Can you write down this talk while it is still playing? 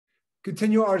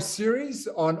Continue our series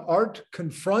on Art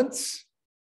Confronts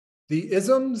the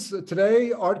Isms.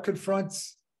 Today, Art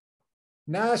confronts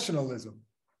nationalism.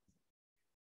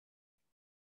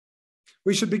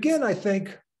 We should begin, I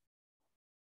think,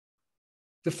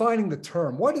 defining the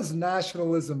term. What does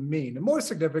nationalism mean? And more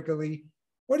significantly,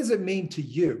 what does it mean to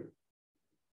you?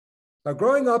 Now,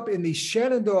 growing up in the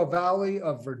Shenandoah Valley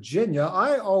of Virginia,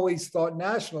 I always thought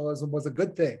nationalism was a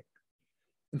good thing.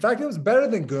 In fact, it was better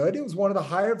than good. It was one of the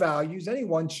higher values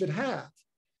anyone should have.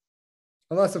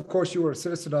 Unless, of course, you were a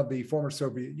citizen of the former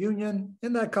Soviet Union.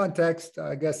 In that context,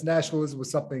 I guess nationalism was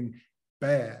something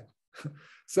bad.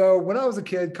 So when I was a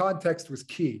kid, context was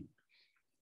key.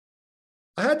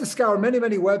 I had to scour many,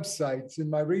 many websites in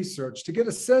my research to get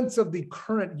a sense of the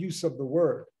current use of the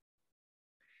word.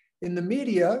 In the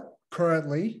media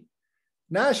currently,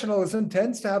 nationalism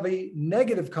tends to have a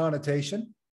negative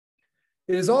connotation.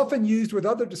 It is often used with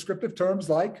other descriptive terms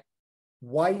like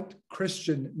white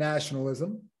Christian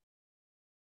nationalism.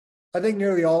 I think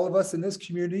nearly all of us in this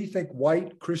community think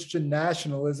white Christian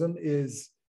nationalism is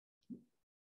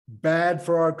bad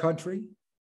for our country.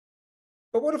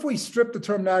 But what if we strip the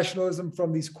term nationalism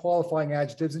from these qualifying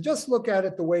adjectives and just look at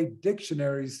it the way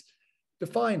dictionaries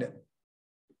define it?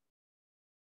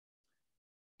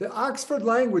 The Oxford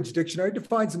Language Dictionary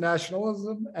defines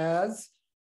nationalism as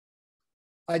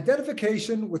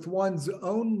identification with one's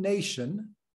own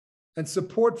nation and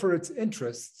support for its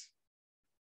interests,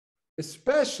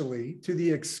 especially to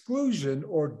the exclusion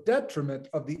or detriment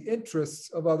of the interests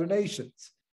of other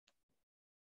nations.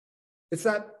 It's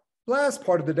that last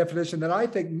part of the definition that I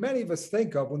think many of us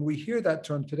think of when we hear that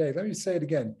term today. Let me say it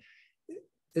again.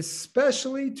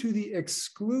 Especially to the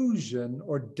exclusion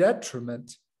or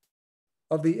detriment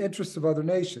of the interests of other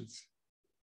nations.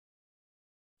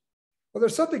 Well,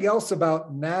 there's something else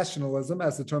about nationalism,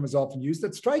 as the term is often used,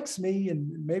 that strikes me,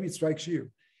 and maybe it strikes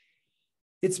you.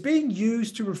 It's being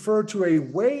used to refer to a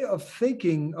way of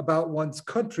thinking about one's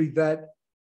country that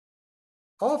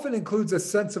often includes a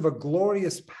sense of a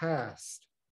glorious past,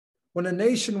 when a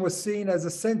nation was seen as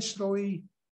essentially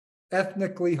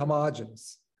ethnically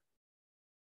homogeneous.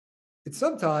 It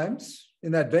sometimes,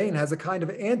 in that vein, has a kind of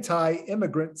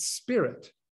anti-immigrant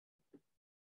spirit.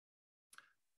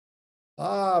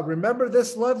 Remember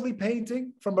this lovely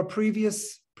painting from a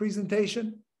previous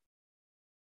presentation?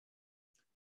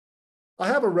 I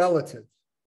have a relative,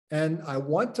 and I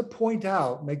want to point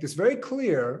out, make this very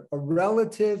clear, a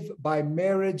relative by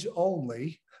marriage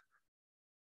only,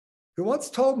 who once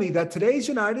told me that today's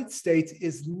United States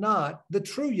is not the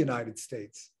true United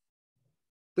States.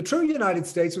 The true United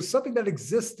States was something that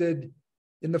existed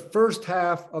in the first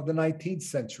half of the 19th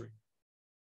century.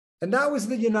 And that was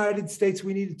the United States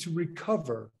we needed to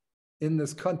recover in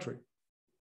this country.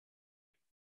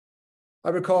 I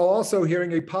recall also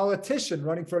hearing a politician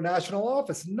running for a national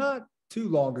office not too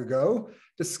long ago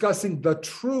discussing the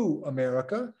true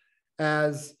America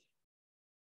as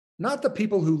not the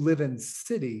people who live in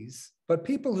cities, but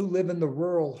people who live in the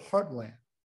rural heartland.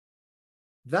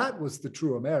 That was the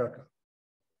true America.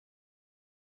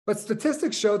 But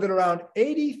statistics show that around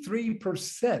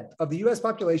 83% of the US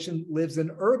population lives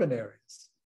in urban areas.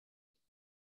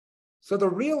 So the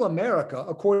real America,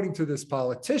 according to this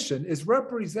politician, is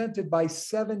represented by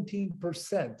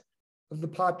 17% of the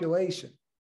population.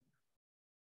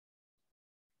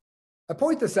 I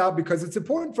point this out because it's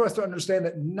important for us to understand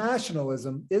that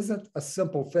nationalism isn't a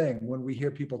simple thing when we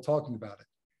hear people talking about it.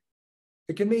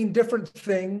 It can mean different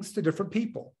things to different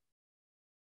people.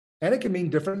 And it can mean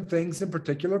different things in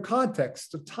particular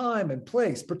contexts of time and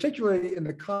place, particularly in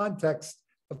the context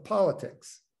of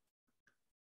politics.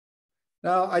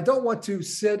 Now, I don't want to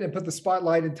sit and put the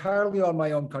spotlight entirely on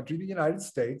my own country, the United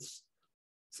States.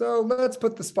 So let's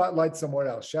put the spotlight somewhere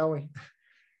else, shall we?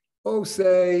 Oh,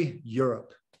 say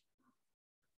Europe.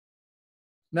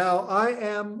 Now, I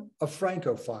am a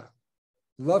Francophile,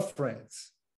 love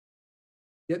France.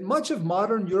 Yet much of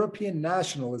modern European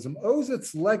nationalism owes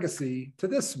its legacy to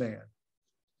this man,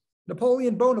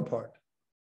 Napoleon Bonaparte.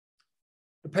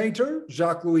 The painter,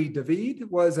 Jacques-Louis David,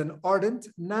 was an ardent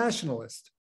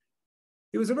nationalist.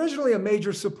 He was originally a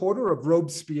major supporter of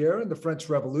Robespierre in the French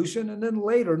Revolution, and then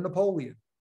later Napoleon.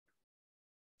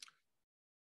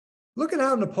 Look at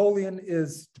how Napoleon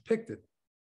is depicted.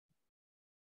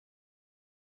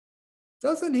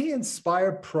 Doesn't he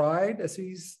inspire pride as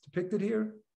he's depicted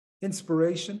here?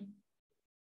 Inspiration.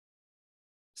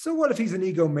 So what if he's an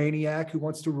egomaniac who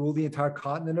wants to rule the entire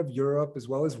continent of Europe as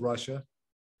well as Russia?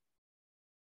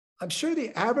 I'm sure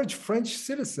the average French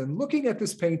citizen looking at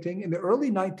this painting in the early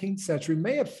 19th century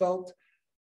may have felt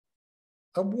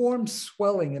a warm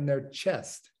swelling in their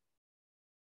chest.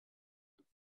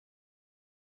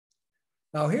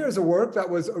 Now, here's a work that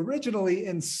was originally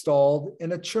installed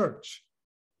in a church.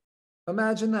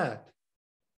 Imagine that.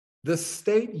 The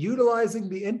state utilizing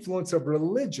the influence of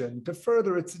religion to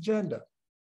further its agenda.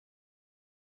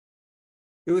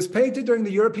 It was painted during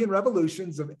the European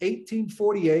revolutions of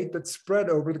 1848 that spread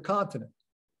over the continent.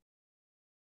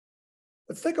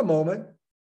 Let's take a moment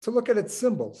to look at its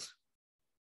symbols.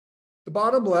 The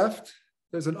bottom left,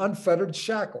 there's an unfettered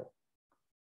shackle.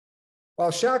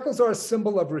 While shackles are a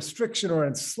symbol of restriction or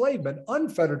enslavement,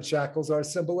 unfettered shackles are a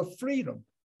symbol of freedom,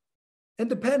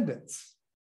 independence,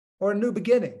 or a new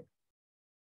beginning.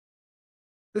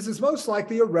 This is most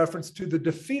likely a reference to the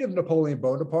defeat of Napoleon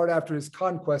Bonaparte after his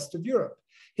conquest of Europe.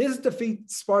 His defeat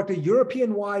sparked a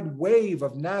European-wide wave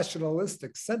of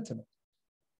nationalistic sentiment.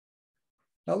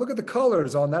 Now look at the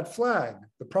colors on that flag,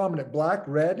 the prominent black,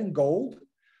 red, and gold,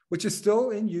 which is still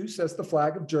in use as the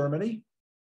flag of Germany.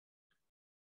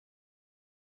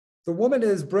 The woman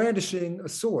is brandishing a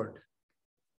sword.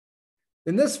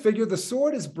 In this figure, the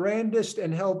sword is brandished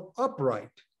and held upright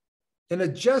in a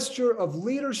gesture of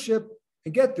leadership,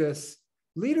 and get this,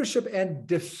 leadership and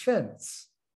defense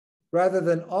rather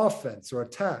than offense or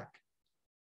attack.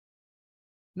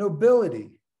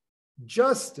 Nobility,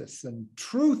 justice, and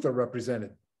truth are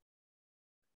represented.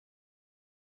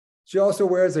 She also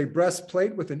wears a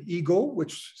breastplate with an eagle,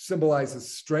 which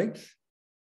symbolizes strength.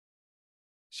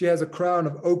 She has a crown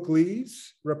of oak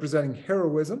leaves representing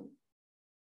heroism.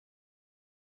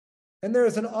 And there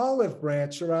is an olive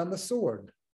branch around the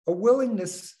sword, a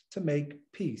willingness to make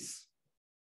peace.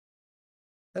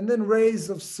 And then rays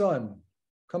of sun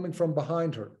coming from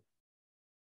behind her,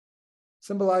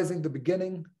 symbolizing the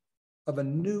beginning of a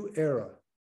new era.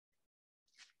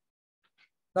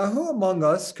 Now, who among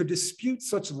us could dispute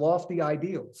such lofty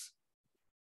ideals?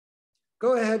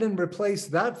 Go ahead and replace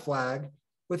that flag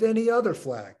with any other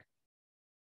flag.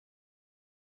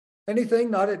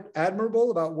 Anything not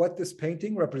admirable about what this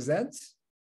painting represents?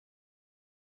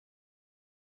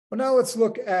 Well, now let's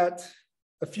look at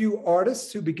a few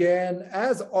artists who began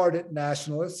as ardent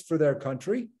nationalists for their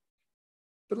country,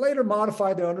 but later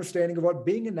modified their understanding of what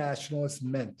being a nationalist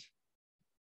meant.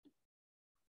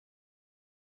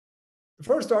 The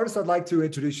first artist I'd like to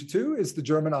introduce you to is the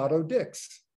German Otto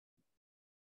Dix.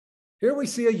 Here we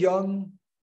see a young,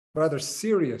 rather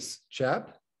serious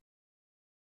chap.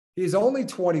 He's only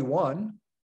 21,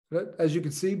 but as you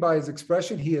can see by his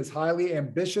expression, he is highly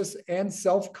ambitious and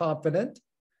self-confident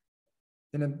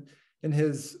in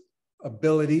his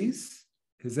abilities,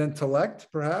 his intellect,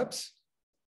 perhaps.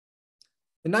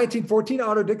 In 1914,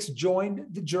 Otto Dix joined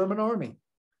the German army.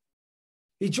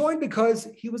 He joined because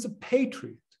he was a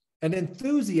patriot, an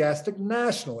enthusiastic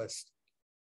nationalist.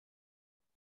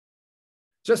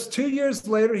 Just 2 years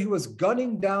later, he was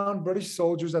gunning down British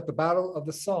soldiers at the Battle of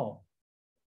the Somme.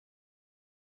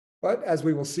 But as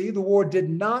we will see, the war did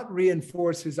not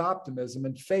reinforce his optimism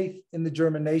and faith in the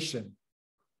German nation,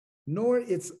 nor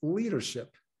its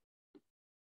leadership.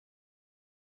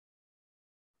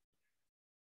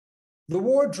 The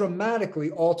war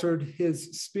dramatically altered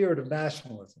his spirit of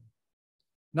nationalism,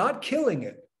 not killing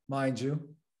it, mind you.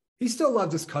 He still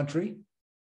loved his country,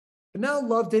 but now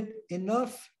loved it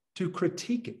enough to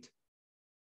critique it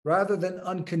rather than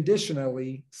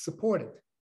unconditionally support it.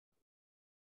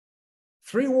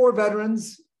 3 war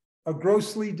veterans are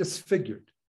grossly disfigured.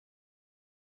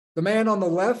 The man on the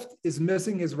left is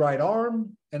missing his right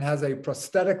arm and has a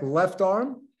prosthetic left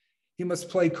arm. He must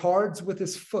play cards with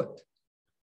his foot.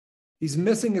 He's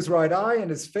missing his right eye and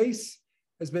his face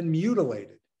has been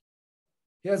mutilated.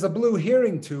 He has a blue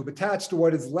hearing tube attached to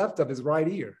what is left of his right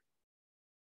ear.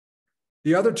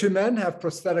 The other 2 men have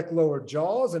prosthetic lower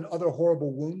jaws and other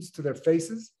horrible wounds to their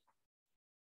faces.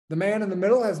 The man in the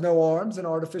middle has no arms and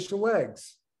artificial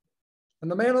legs.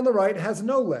 And the man on the right has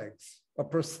no legs, a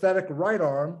prosthetic right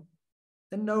arm,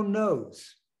 and no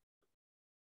nose.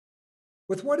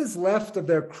 With what is left of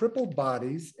their crippled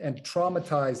bodies and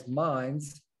traumatized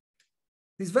minds,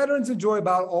 these veterans enjoy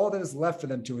about all that is left for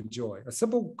them to enjoy, a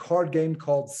simple card game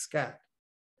called scat.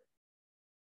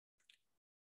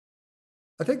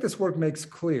 I think this work makes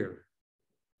clear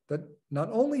that not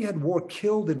only had war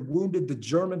killed and wounded the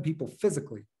German people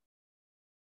physically,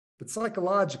 but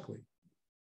psychologically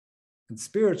and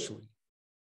spiritually,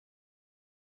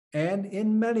 and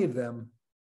in many of them,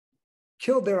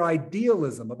 killed their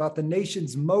idealism about the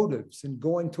nation's motives in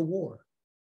going to war.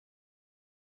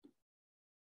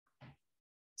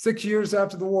 6 years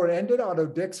after the war ended, Otto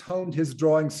Dix honed his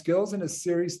drawing skills in a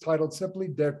series titled simply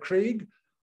Der Krieg,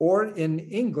 or in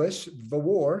English, The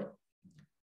War.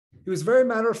 He was very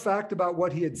matter of fact about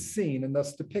what he had seen and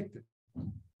thus depicted.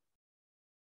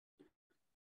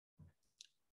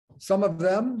 some of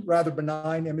them rather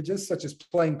benign images, such as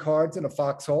playing cards in a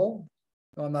foxhole.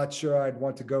 I'm not sure I'd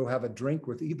want to go have a drink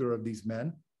with either of these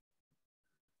men.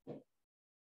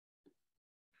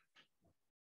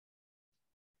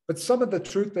 But some of the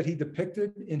truth that he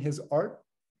depicted in his art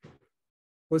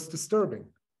was disturbing.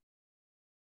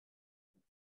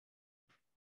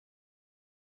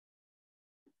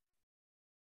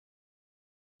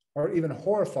 Or even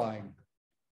horrifying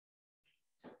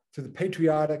to the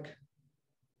patriotic,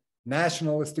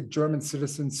 nationalistic German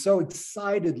citizens so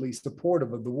excitedly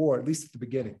supportive of the war, at least at the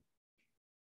beginning.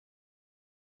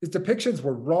 His depictions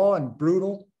were raw and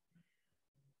brutal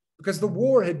because the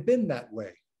war had been that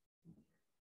way.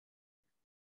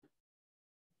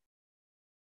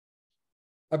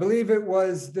 I believe it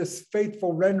was this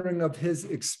faithful rendering of his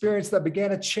experience that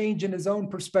began a change in his own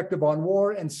perspective on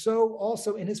war, and so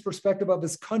also in his perspective of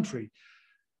his country,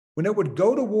 when it would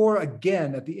go to war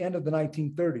again at the end of the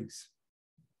 1930s.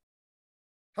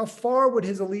 How far would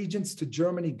his allegiance to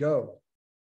Germany go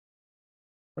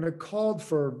when it called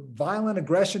for violent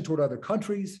aggression toward other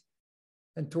countries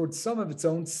and towards some of its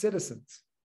own citizens?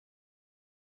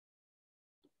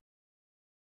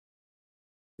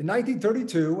 In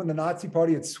 1932, when the Nazi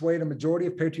Party had swayed a majority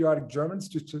of patriotic Germans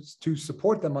to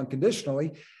support them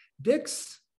unconditionally,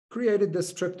 Dix created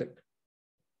this triptych.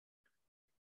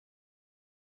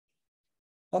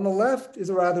 On the left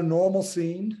is a rather normal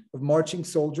scene of marching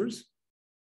soldiers.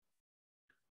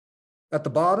 At the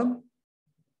bottom,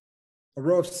 a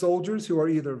row of soldiers who are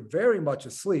either very much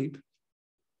asleep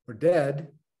or dead.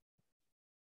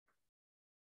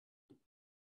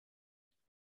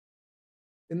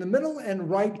 In the middle and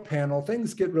right panel,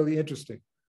 things get really interesting.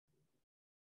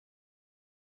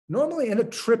 Normally in a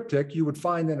triptych you would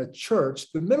find in a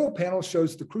church, the middle panel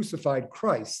shows the crucified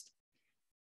Christ.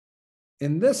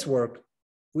 In this work,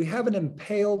 we have an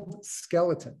impaled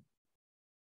skeleton.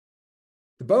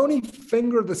 The bony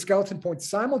finger of the skeleton points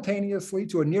simultaneously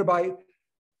to a nearby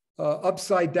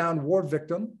upside down war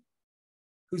victim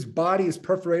whose body is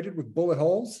perforated with bullet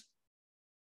holes.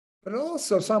 But it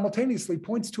also simultaneously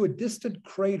points to a distant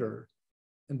crater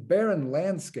and barren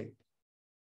landscape,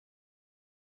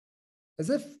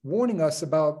 as if warning us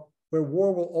about where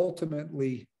war will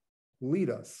ultimately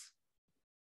lead us.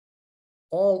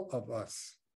 All of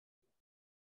us,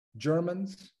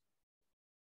 Germans,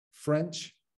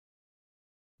 French,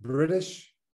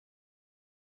 British,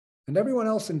 and everyone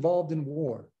else involved in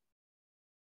war.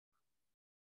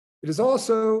 It is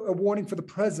also a warning for the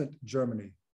present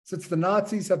Germany, since the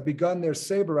Nazis have begun their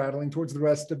saber rattling towards the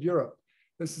rest of Europe.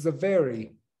 This is a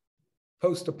very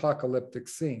post-apocalyptic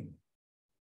scene.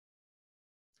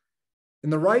 In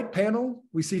the right panel,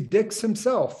 we see Dix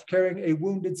himself carrying a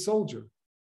wounded soldier.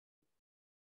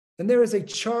 And there is a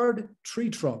charred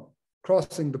tree trunk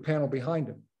crossing the panel behind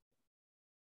him.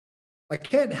 I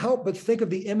can't help but think of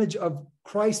the image of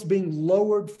Christ being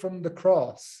lowered from the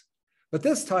cross, but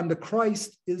this time the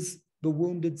Christ is the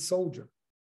wounded soldier.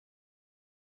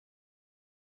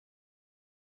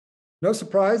 No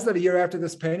surprise that a year after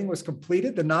this painting was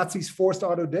completed, the Nazis forced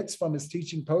Otto Dix from his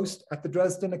teaching post at the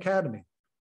Dresden Academy.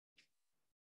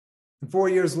 And 4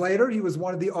 years later, he was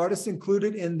one of the artists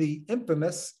included in the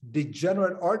infamous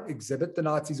degenerate art exhibit the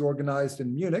Nazis organized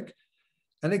in Munich,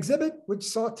 an exhibit which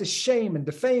sought to shame and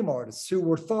defame artists who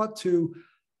were thought to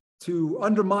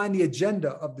undermine the agenda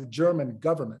of the German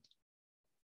government.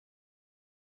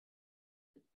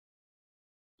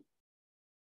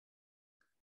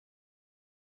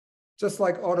 Just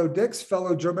like Otto Dix,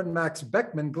 fellow German Max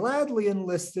Beckmann gladly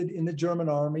enlisted in the German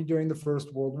army during the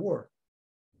First World War.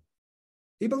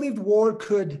 He believed war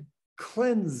could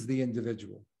cleanse the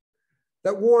individual,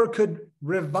 that war could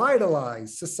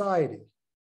revitalize society.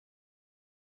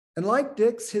 And like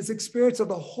Dix, his experience of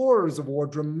the horrors of war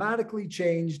dramatically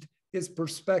changed his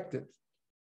perspective.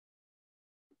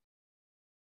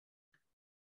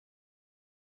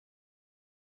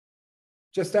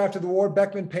 Just after the war,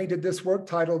 Beckmann painted this work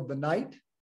titled The Night.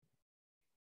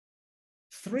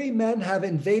 3 men have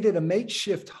invaded a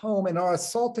makeshift home and are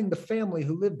assaulting the family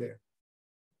who live there.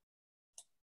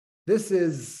 This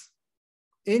is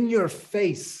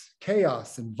in-your-face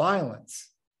chaos and violence,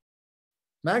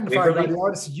 magnified by the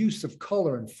artist's use of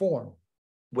color and form.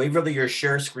 Waverly, your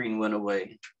share screen went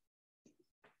away.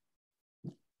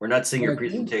 We're not seeing your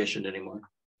presentation anymore.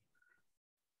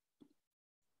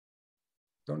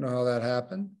 Don't know how that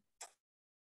happened.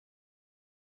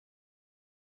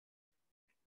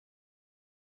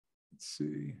 Let's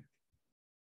see.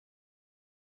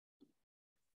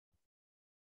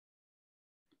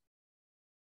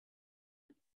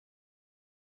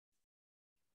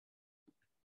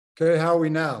 Okay, how are we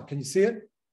now? Can you see it?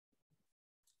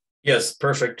 Yes,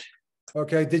 perfect.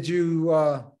 Okay, did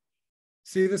you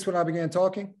see this when I began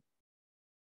talking?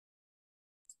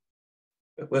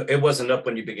 It wasn't up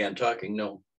when you began talking,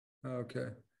 no. Okay.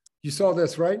 You saw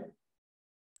this, right?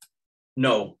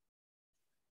 No.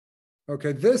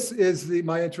 Okay, this is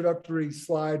my introductory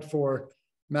slide for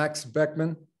Max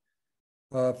Beckmann,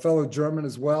 a fellow German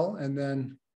as well. And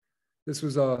then this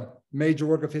was a major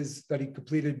work of his that he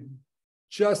completed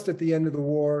just at the end of the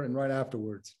war and right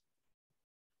afterwards.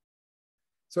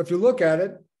 So if you look at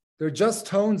it, they're just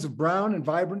tones of brown and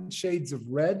vibrant shades of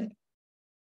red.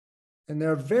 And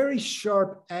there are very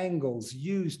sharp angles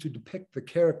used to depict the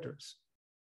characters.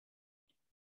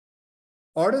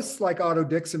 Artists like Otto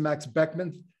Dix and Max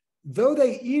Beckmann, though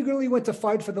they eagerly went to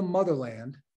fight for the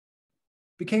motherland,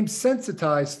 became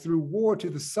sensitized through war to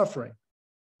the suffering,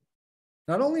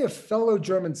 not only of fellow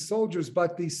German soldiers,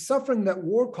 but the suffering that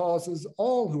war causes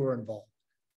all who are involved.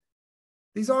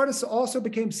 These artists also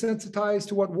became sensitized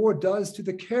to what war does to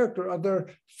the character of their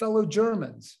fellow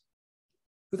Germans,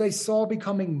 who they saw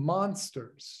becoming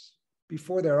monsters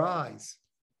before their eyes.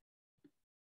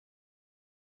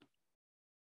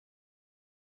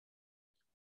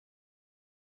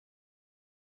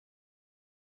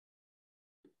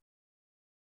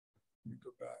 Let me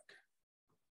go back.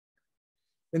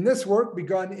 In this work,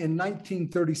 begun in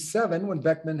 1937, when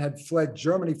Beckmann had fled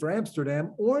Germany for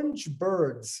Amsterdam, orange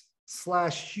birds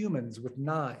slash humans with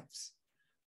knives.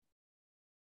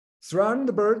 Surrounding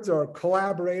the birds are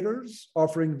collaborators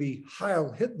offering the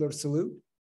Heil Hitler salute.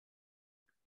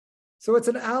 So it's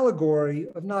an allegory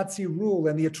of Nazi rule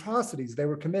and the atrocities they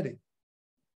were committing.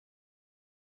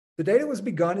 The date it was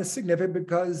begun is significant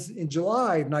because in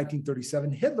July of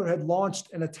 1937, Hitler had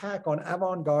launched an attack on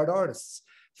avant-garde artists,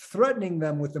 threatening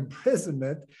them with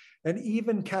imprisonment and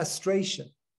even castration.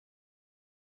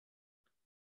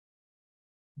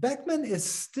 Beckmann is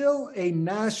still a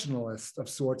nationalist of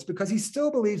sorts because he still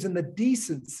believes in the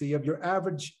decency of your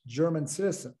average German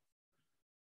citizen.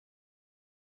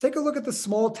 Take a look at the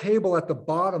small table at the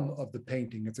bottom of the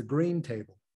painting. It's a green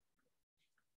table.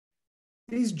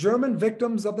 These German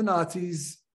victims of the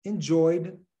Nazis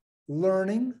enjoyed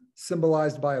learning,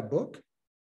 symbolized by a book,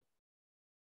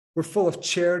 were full of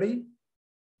charity,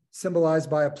 symbolized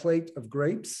by a plate of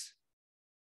grapes,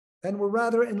 and were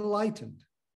rather enlightened,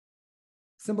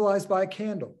 symbolized by a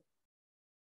candle.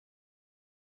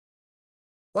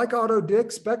 Like Otto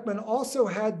Dix, Beckmann also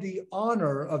had the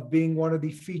honor of being one of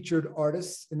the featured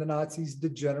artists in the Nazis'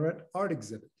 degenerate art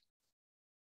exhibit.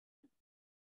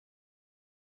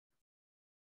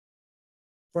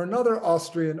 For another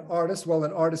Austrian artist, well,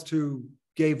 an artist who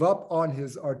gave up on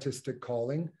his artistic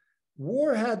calling,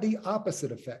 war had the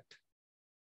opposite effect.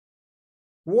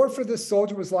 War for this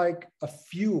soldier was like a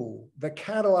fuel that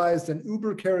catalyzed an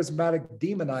uber-charismatic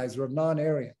demonizer of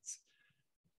non-Aryans.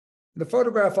 In the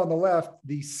photograph on the left,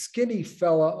 the skinny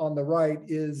fella on the right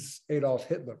is Adolf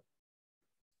Hitler.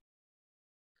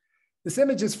 This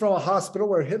image is from a hospital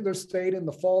where Hitler stayed in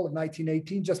the fall of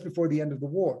 1918, just before the end of the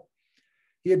war.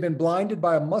 He had been blinded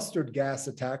by a mustard gas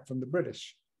attack from the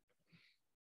British.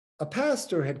 A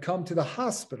pastor had come to the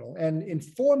hospital and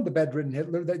informed the bedridden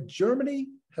Hitler that Germany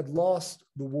had lost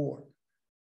the war.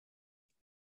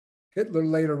 Hitler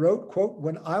later wrote, quote,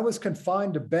 "When I was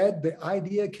confined to bed, the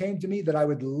idea came to me that I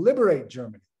would liberate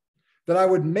Germany, that I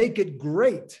would make it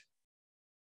great.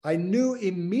 I knew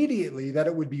immediately that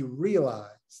it would be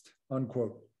realized,"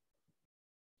 unquote.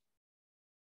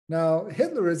 Now,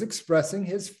 Hitler is expressing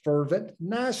his fervent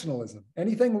nationalism.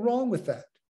 Anything wrong with that?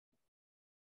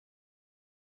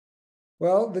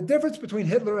 Well, the difference between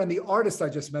Hitler and the artists I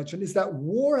just mentioned is that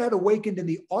war had awakened in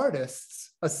the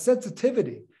artists a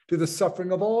sensitivity to the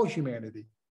suffering of all humanity.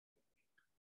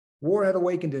 War had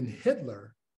awakened in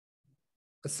Hitler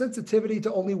a sensitivity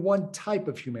to only one type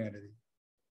of humanity,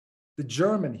 the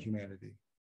German humanity.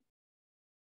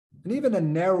 And even a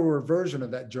narrower version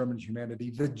of that German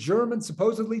humanity, the German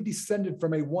supposedly descended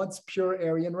from a once pure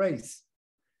Aryan race.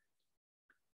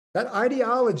 That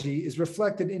ideology is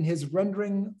reflected in his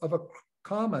rendering of a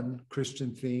common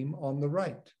Christian theme on the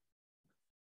right.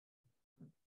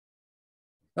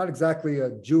 Not exactly a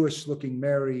Jewish-looking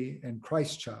Mary and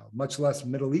Christ child, much less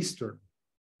Middle Eastern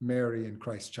Mary and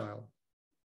Christ child.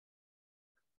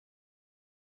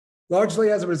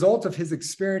 Largely as a result of his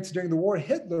experience during the war,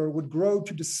 Hitler would grow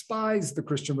to despise the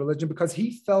Christian religion because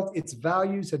he felt its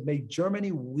values had made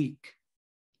Germany weak.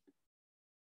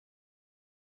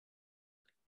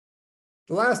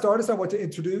 The last artist I want to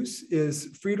introduce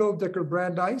is Friedel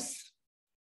Dicker-Brandeis.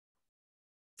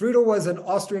 Friedel was an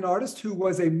Austrian artist who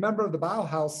was a member of the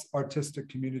Bauhaus artistic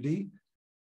community.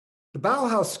 The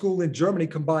Bauhaus school in Germany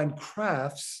combined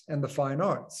crafts and the fine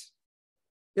arts.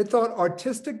 It thought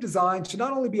artistic design should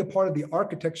not only be a part of the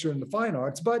architecture and the fine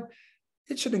arts, but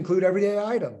it should include everyday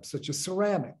items such as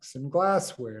ceramics and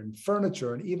glassware and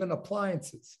furniture and even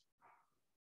appliances.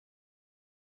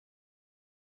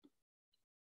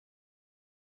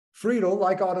 Friedel,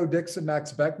 like Otto Dix and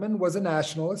Max Beckmann, was a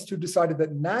nationalist who decided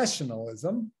that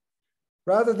nationalism,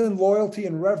 rather than loyalty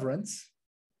and reverence,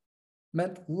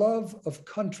 meant love of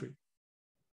country.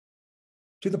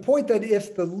 To the point that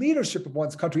if the leadership of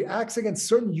one's country acts against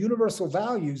certain universal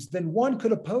values, then one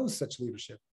could oppose such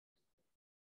leadership.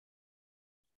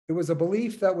 It was a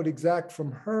belief that would exact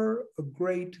from her a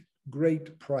great,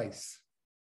 great price.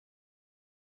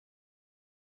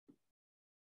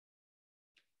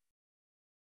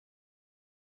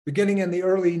 Beginning in the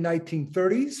early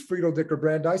 1930s, Friedel Dicker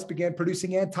Brandeis began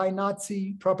producing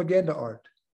anti-Nazi propaganda art.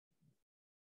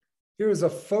 Here is a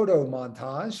photo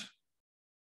montage.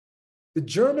 The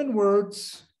German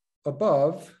words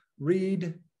above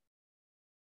read,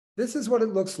 "This is what it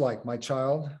looks like, my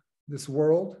child, this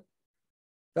world.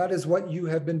 That is what you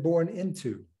have been born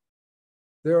into.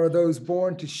 There are those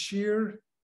born to shear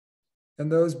and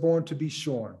those born to be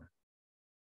shorn.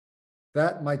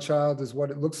 That, my child, is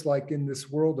what it looks like in this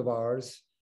world of ours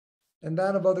and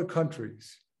that of other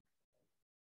countries.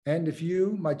 And if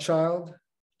you, my child,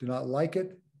 do not like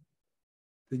it,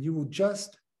 then you will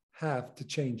just have to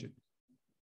change it."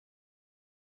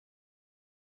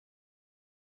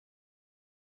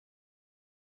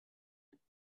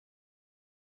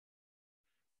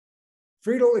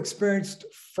 Friedel experienced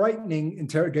frightening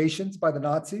interrogations by the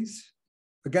Nazis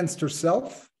against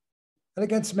herself and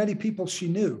against many people she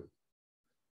knew,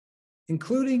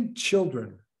 including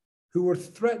children who were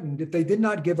threatened if they did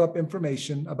not give up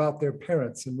information about their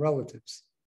parents and relatives.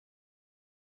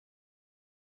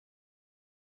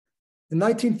 In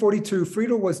 1942,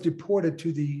 Friedel was deported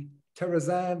to the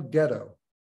Terezin ghetto.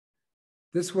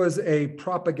 This was a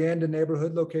propaganda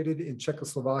neighborhood located in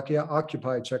Czechoslovakia,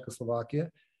 occupied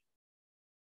Czechoslovakia,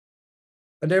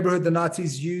 a neighborhood the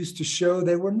Nazis used to show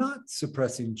they were not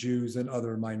suppressing Jews and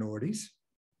other minorities.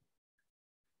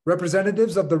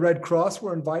 Representatives of the Red Cross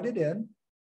were invited in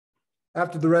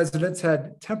after the residents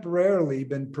had temporarily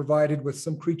been provided with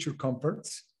some creature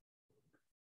comforts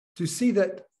to see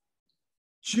that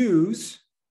Jews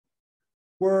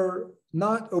were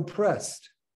not oppressed.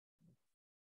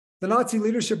 The Nazi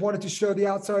leadership wanted to show the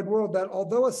outside world that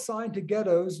although assigned to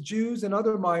ghettos, Jews and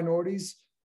other minorities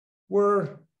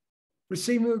were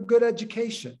receiving a good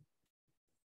education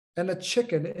and a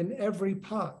chicken in every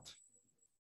pot.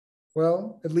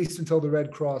 Well, at least until the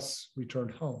Red Cross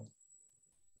returned home.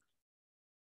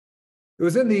 It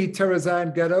was in the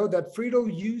Terezin ghetto that Friedel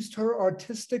used her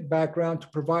artistic background to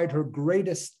provide her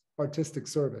greatest artistic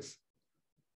service.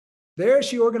 There,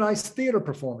 she organized theater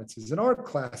performances and art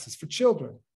classes for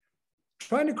children,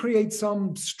 trying to create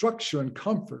some structure and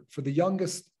comfort for the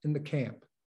youngest in the camp.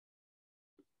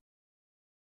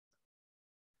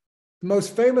 The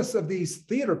most famous of these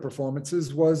theater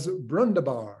performances was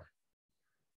Brundabar.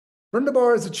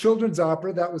 Brundabar is a children's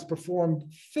opera that was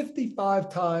performed 55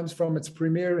 times from its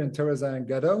premiere in Terezin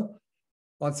ghetto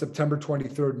on September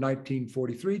 23rd,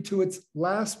 1943, to its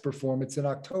last performance in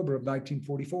October of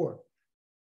 1944,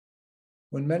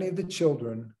 when many of the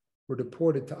children were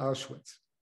deported to Auschwitz.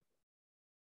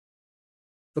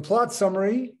 The plot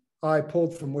summary I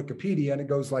pulled from Wikipedia, and it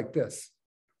goes like this.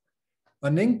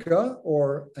 Aninka,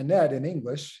 or Annette in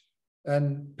English,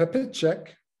 and Pepicek,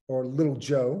 or Little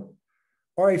Joe,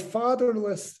 are a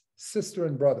fatherless sister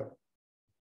and brother.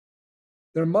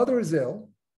 Their mother is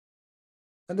ill,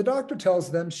 and the doctor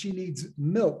tells them she needs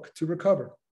milk to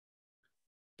recover,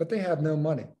 but they have no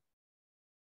money.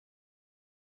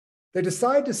 They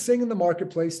decide to sing in the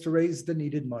marketplace to raise the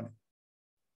needed money.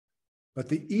 But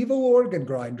the evil organ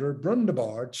grinder,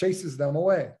 Brundabar, chases them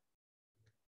away.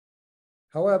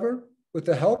 However, with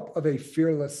the help of a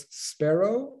fearless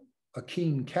sparrow, a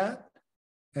keen cat,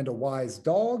 and a wise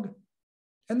dog,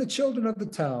 and the children of the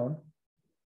town,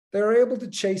 they are able to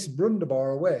chase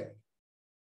Brundabar away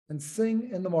and sing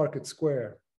in the market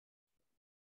square.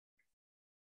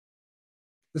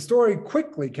 The story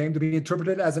quickly came to be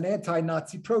interpreted as an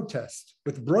anti-Nazi protest,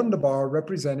 with Brundabar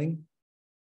representing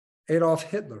Adolf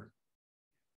Hitler.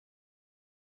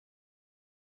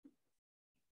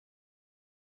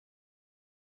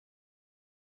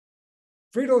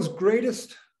 Friedel's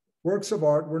greatest works of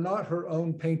art were not her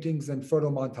own paintings and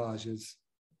photo montages,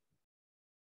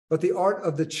 but the art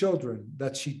of the children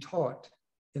that she taught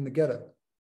in the ghetto.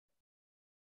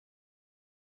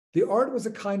 The art was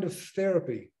a kind of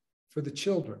therapy for the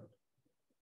children.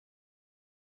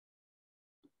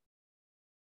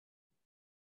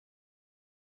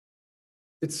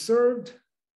 It served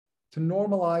to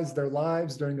normalize their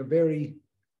lives during a very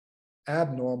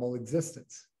abnormal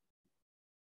existence.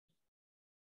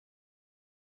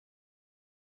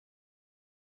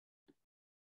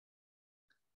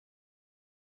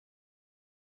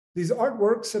 These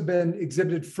artworks have been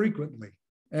exhibited frequently,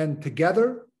 and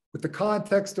together with the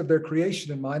context of their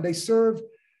creation in mind, they serve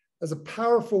as a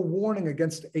powerful warning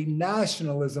against a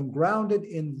nationalism grounded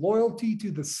in loyalty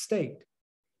to the state,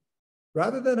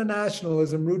 rather than a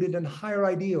nationalism rooted in higher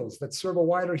ideals that serve a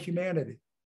wider humanity.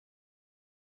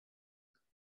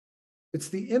 It's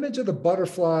the image of the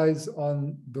butterflies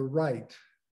on the right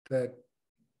that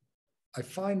I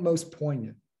find most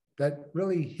poignant, that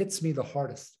really hits me the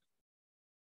hardest.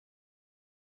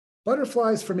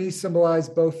 Butterflies for me symbolize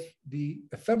both the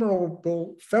ephemeral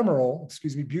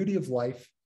beauty of life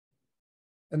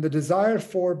and the desired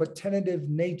for but tentative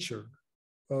nature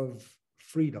of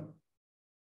freedom.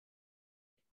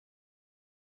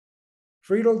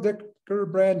 Friedel Dicker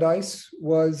Brandeis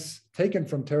was taken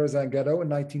from Terezin Ghetto in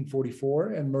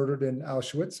 1944 and murdered in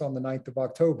Auschwitz on the 9th of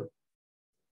October.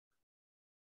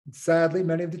 And sadly,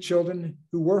 many of the children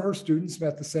who were her students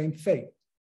met the same fate.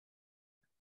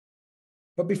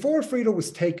 But before Friedel was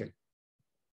taken,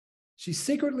 she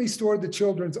secretly stored the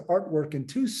children's artwork in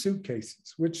 2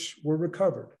 suitcases, which were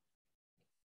recovered.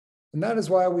 And that is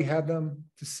why we have them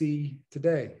to see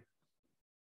today.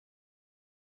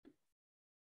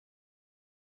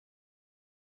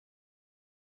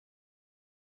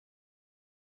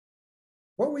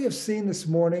 What we have seen this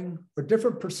morning are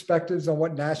different perspectives on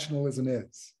what nationalism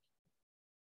is.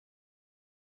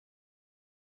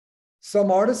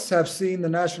 Some artists have seen the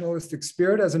nationalistic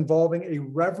spirit as involving a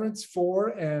reverence for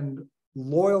and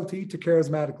loyalty to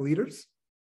charismatic leaders.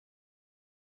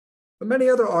 But many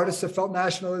other artists have felt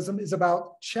nationalism is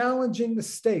about challenging the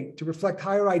state to reflect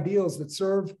higher ideals that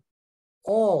serve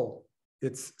all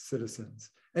its citizens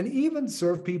and even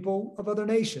serve people of other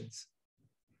nations.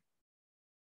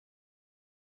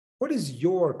 What is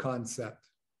your concept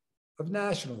of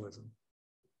nationalism?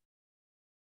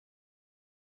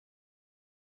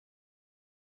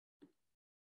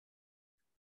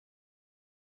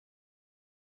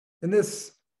 In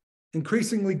this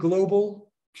increasingly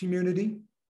global community,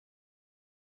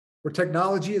 where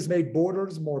technology has made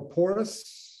borders more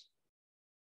porous,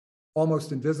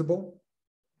 almost invisible,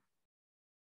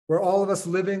 where all of us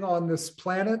living on this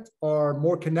planet are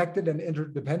more connected and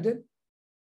interdependent,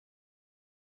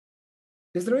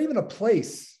 is there even a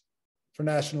place for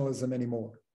nationalism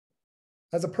anymore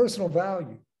as a personal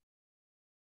value?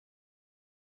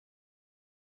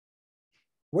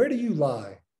 Where do you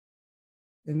lie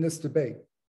in this debate?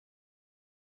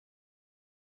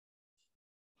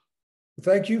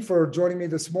 Thank you for joining me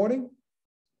this morning.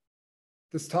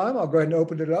 This time, I'll go ahead and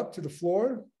open it up to the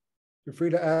floor. You're free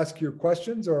to ask your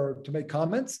questions or to make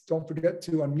comments. Don't forget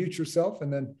to unmute yourself,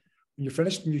 and then when you're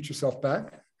finished, mute yourself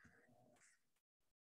back.